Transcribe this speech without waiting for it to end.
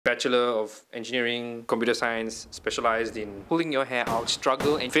Bachelor of Engineering, Computer Science, specialized in pulling your hair out,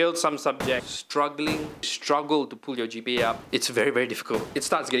 struggle and failed some subjects, struggle to pull your GPA up. It's very, very difficult. It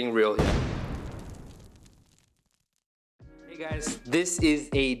starts getting real here. Hey guys, this is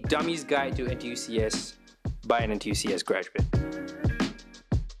a Dummy's Guide to NTU CS by an NTU CS graduate.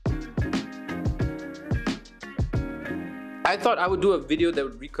 I thought I would do a video that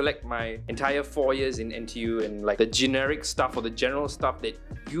would recollect my entire 4 years in NTU and like the generic stuff or the general stuff that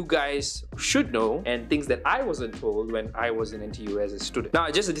you guys should know and things that I wasn't told when I was in NTU as a student.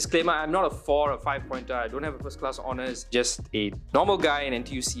 Now, just a disclaimer, I'm not a 4 or 5 pointer. I don't have a first class honors, just a normal guy in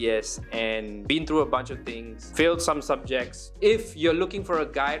NTU CS and been through a bunch of things, failed some subjects. If you're looking for a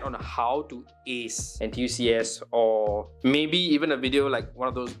guide on how to ace NTU CS or maybe even a video like one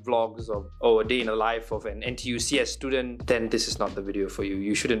of those vlogs of a day in the life of an NTU CS student, then this is not the video for you.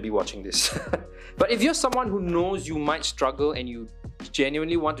 You shouldn't be watching this. But if you're someone who knows you might struggle and you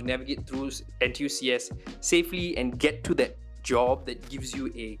genuinely want to navigate through NTU CS safely and get to that job that gives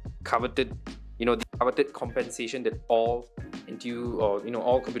you a coveted, the coveted compensation that all NTU or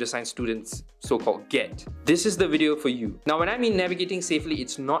all computer science students so-called get, this is the video for you. Now, when I mean navigating safely,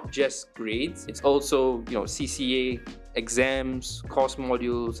 it's not just grades, it's also CCA, exams, course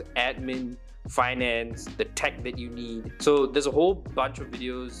modules, admin, finance, the tech that you need. So there's a whole bunch of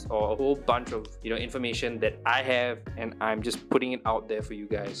videos or a whole bunch of information that I have, and I'm just putting it out there for you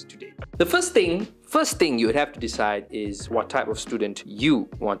guys today. The first thing you would have to decide is what type of student you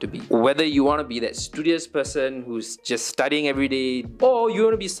want to be. Whether you want to be that studious person who's just studying every day, or you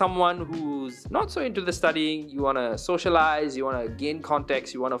want to be someone who's not so into the studying, you want to socialize, you want to gain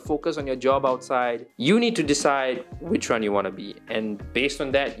context, you want to focus on your job outside. You need to decide which one you want to be, and based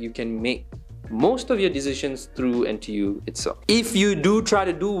on that you can make most of your decisions through NTU itself. If you do try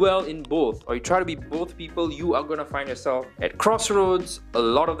to do well in both, or you try to be both people, you are going to find yourself at crossroads a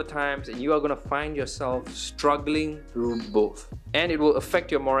lot of the times, and you are going to find yourself struggling through both. And it will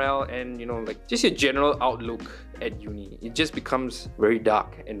affect your morale and just your general outlook at uni. It just becomes very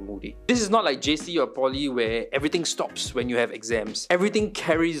dark and moody. This is not like JC or poly where everything stops when you have exams. Everything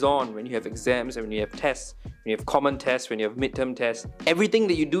carries on when you have exams and when you have tests, when you have common tests, when you have midterm tests. Everything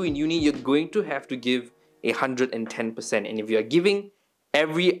that you do in uni, you're going to have to give 110%. And if you're giving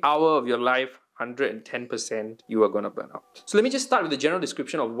every hour of your life 110%, you are gonna burn out. So let me just start with the general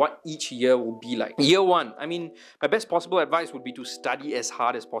description of what each year will be like. Year one, my best possible advice would be to study as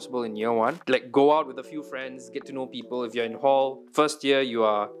hard as possible in year one. Like, go out with a few friends, get to know people. If you're in hall, first year you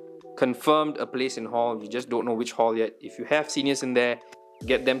are confirmed a place in hall, you just don't know which hall yet. If you have seniors in there,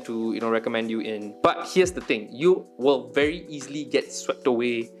 get them to recommend you in. But here's the thing, you will very easily get swept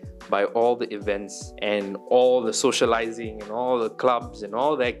away by all the events and all the socializing and all the clubs and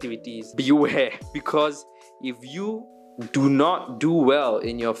all the activities. Beware, because if you do not do well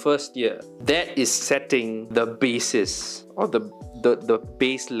in your first year, that is setting the basis or the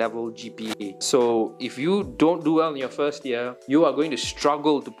base level GPA. So if you don't do well in your first year, you are going to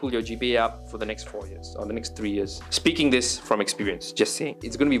struggle to pull your GPA up for the next 4 years or the next 3 years. Speaking this from experience, just saying.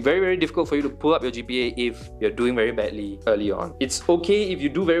 It's going to be very, very difficult for you to pull up your GPA if you're doing very badly early on. It's okay if you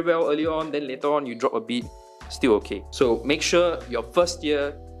do very well early on, then later on you drop a beat, still okay. So make sure your first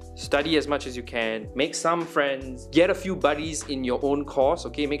year, study as much as you can, make some friends, get a few buddies in your own course,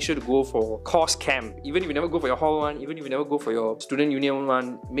 okay? Make sure to go for course camp. Even if you never go for your hall one, even if you never go for your student union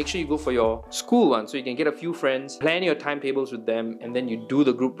one, make sure you go for your school one so you can get a few friends, plan your timetables with them, and then you do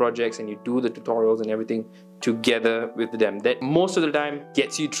the group projects and you do the tutorials and everything together with them. That most of the time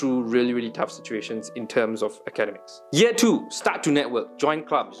gets you through really, really tough situations in terms of academics. Year two, start to network, join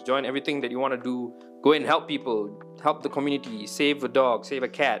clubs, join everything that you want to do. Go and help people, help the community, save a dog, save a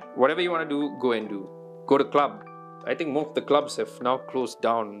cat. Whatever you want to do, go and do. Go to club. I think most of the clubs have now closed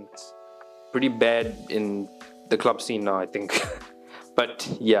down. It's pretty bad in the club scene now, I think. But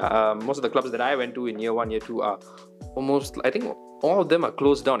yeah, most of the clubs that I went to in year one, year two are almost, I think all of them are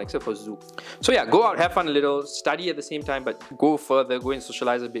closed down except for Zoo. So yeah, go out, have fun a little, study at the same time, but go further, go and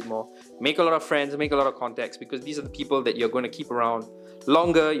socialize a bit more. Make a lot of friends, make a lot of contacts, because these are the people that you're going to keep around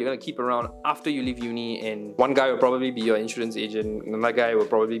longer, you're going to keep around after you leave uni. And one guy will probably be your insurance agent, another guy will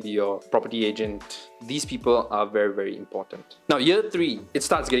probably be your property agent. These people are very, very important. Now, year three, it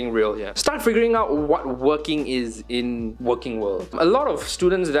starts getting real here. Start figuring out what working is in working world. A lot of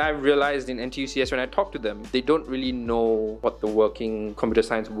students that I've realized in NTU CS, when I talk to them, they don't really know what the working computer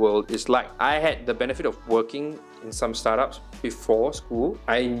science world is like. I had the benefit of working in some startups before school.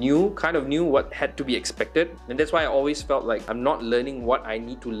 I kind of knew what had to be expected, and that's why I always felt like I'm not learning what I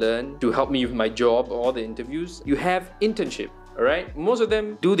need to learn to help me with my job or the interviews. You have internship, Alright, most of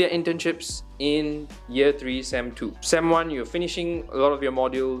them do their internships in year 3, Sem 2. Sem 1, you're finishing a lot of your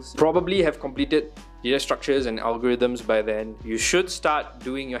modules, probably have completed data structures and algorithms by then. You should start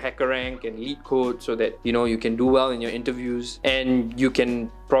doing your hacker rank and lead code so that you can do well in your interviews and you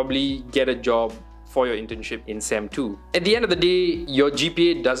can probably get a job for your internship in Sem 2. At the end of the day, your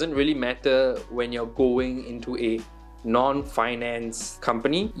GPA doesn't really matter when you're going into a non-finance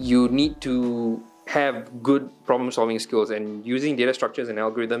company. You need to have good problem-solving skills, and using data structures and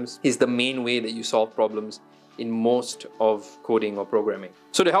algorithms is the main way that you solve problems in most of coding or programming.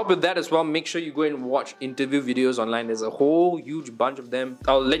 So to help with that as well, make sure you go and watch interview videos online. There's a whole huge bunch of them.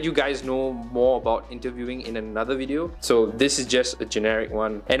 I'll let you guys know more about interviewing in another video. So this is just a generic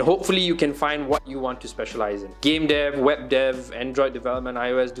one. And hopefully you can find what you want to specialize in. Game dev, web dev, Android development,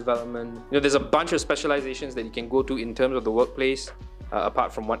 iOS development. There's a bunch of specializations that you can go to in terms of the workplace.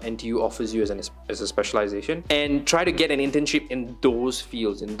 Apart from what NTU offers you as a specialization, and try to get an internship in those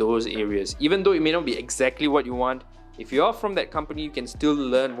fields, in those areas. Even though it may not be exactly what you want, if you are from that company, you can still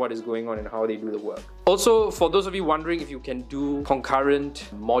learn what is going on and how they do the work. Also, for those of you wondering if you can do concurrent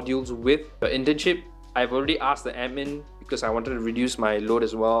modules with your internship, I've already asked the admin because I wanted to reduce my load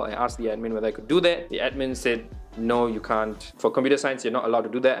as well. I asked the admin whether I could do that. The admin said, no, you can't. For computer science, you're not allowed to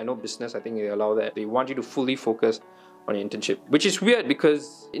do that. I know business, I think they allow that. They want you to fully focus on your internship, which is weird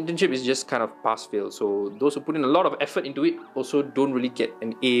because internship is just kind of pass-fail. So those who put in a lot of effort into it also don't really get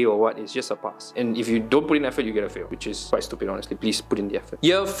an A or what, it's just a pass. And if you don't put in effort, you get a fail, which is quite stupid, honestly. Please put in the effort.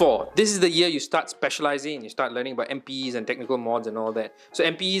 Year 4, this is the year you start specializing and you start learning about MPEs and technical mods and all that. So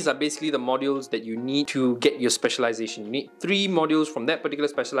MPEs are basically the modules that you need to get your specialization. You need 3 modules from that particular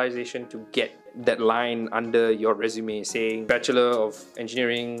specialization to get that line under your resume saying Bachelor of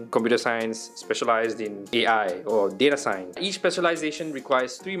Engineering, Computer Science, specialized in AI or data science. Each specialization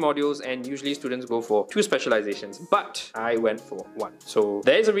requires 3 modules and usually students go for 2 specializations, but I went for 1. So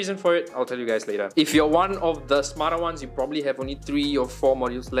there is a reason for it, I'll tell you guys later. If you're one of the smarter ones, you probably have only 3 or 4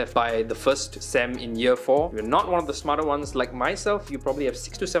 modules left by the first sem in year 4. If you're not one of the smarter ones like myself, you probably have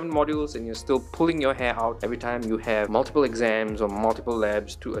 6 to 7 modules and you're still pulling your hair out every time you have multiple exams or multiple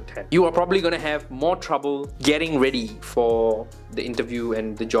labs to attend. You are probably going to have more trouble getting ready for the interview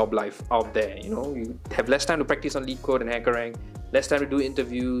and the job life out there. You have less time to practice on lead code and hacker rank, less time to do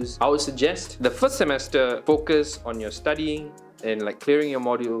interviews. I would suggest the first semester focus on your studying and like clearing your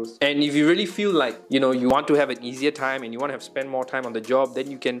modules. And if you really feel like you want to have an easier time and you want to spend more time on the job,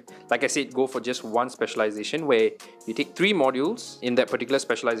 then you can, like I said, go for just 1 specialization where you take 3 modules in that particular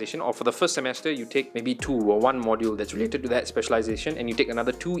specialization, or for the first semester you take maybe 2 or 1 module that's related to that specialization, and you take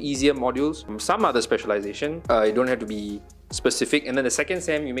another 2 easier modules from some other specialization. You don't have to be specific, and then the second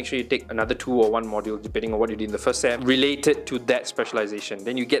sem you make sure you take another 2 or 1 module depending on what you did in the first sem related to that specialization.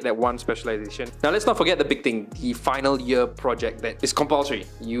 Then you get that 1 specialization. Now let's not forget the big thing, the final year project that is compulsory.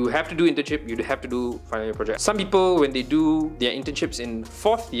 You have to do internship, you have to do final year project. Some people, when they do their internships in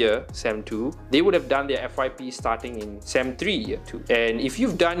 4th year Sem 2, they would have done their FYP starting in Sem 3 year 2. And if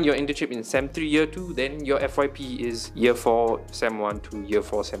you've done your internship in Sem 3 year 2, then your FYP is year 4 Sem 1 to year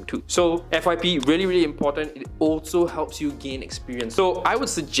 4 Sem 2. So FYP, really important. It also helps you gain experience. So I would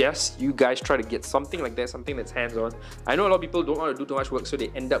suggest you guys try to get something like that, something that's hands-on. I know a lot of people don't want to do too much work, so they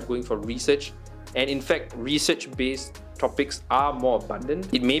end up going for research. And in fact, research-based topics are more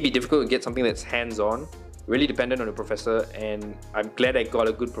abundant. It may be difficult to get something that's hands-on, really dependent on the professor, and I'm glad I got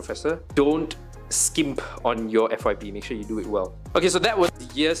a good professor. Don't skimp on your FYP, make sure you do it well. Okay, so that was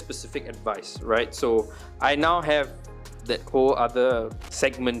year-specific advice, right? So I now have that whole other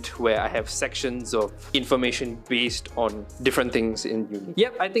segment where I have sections of information based on different things in uni.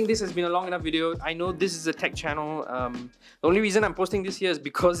 Yep, I think this has been a long enough video. I know this is a tech channel. The only reason I'm posting this here is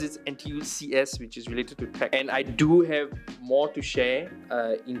because it's NTU CS, which is related to tech. And I do have more to share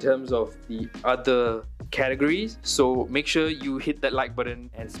in terms of the other categories. So make sure you hit that like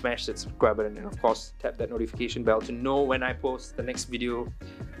button and smash that subscribe button. And of course, tap that notification bell to know when I post the next video.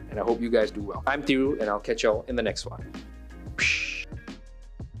 And I hope you guys do well. I'm Thiru and I'll catch y'all in the next one.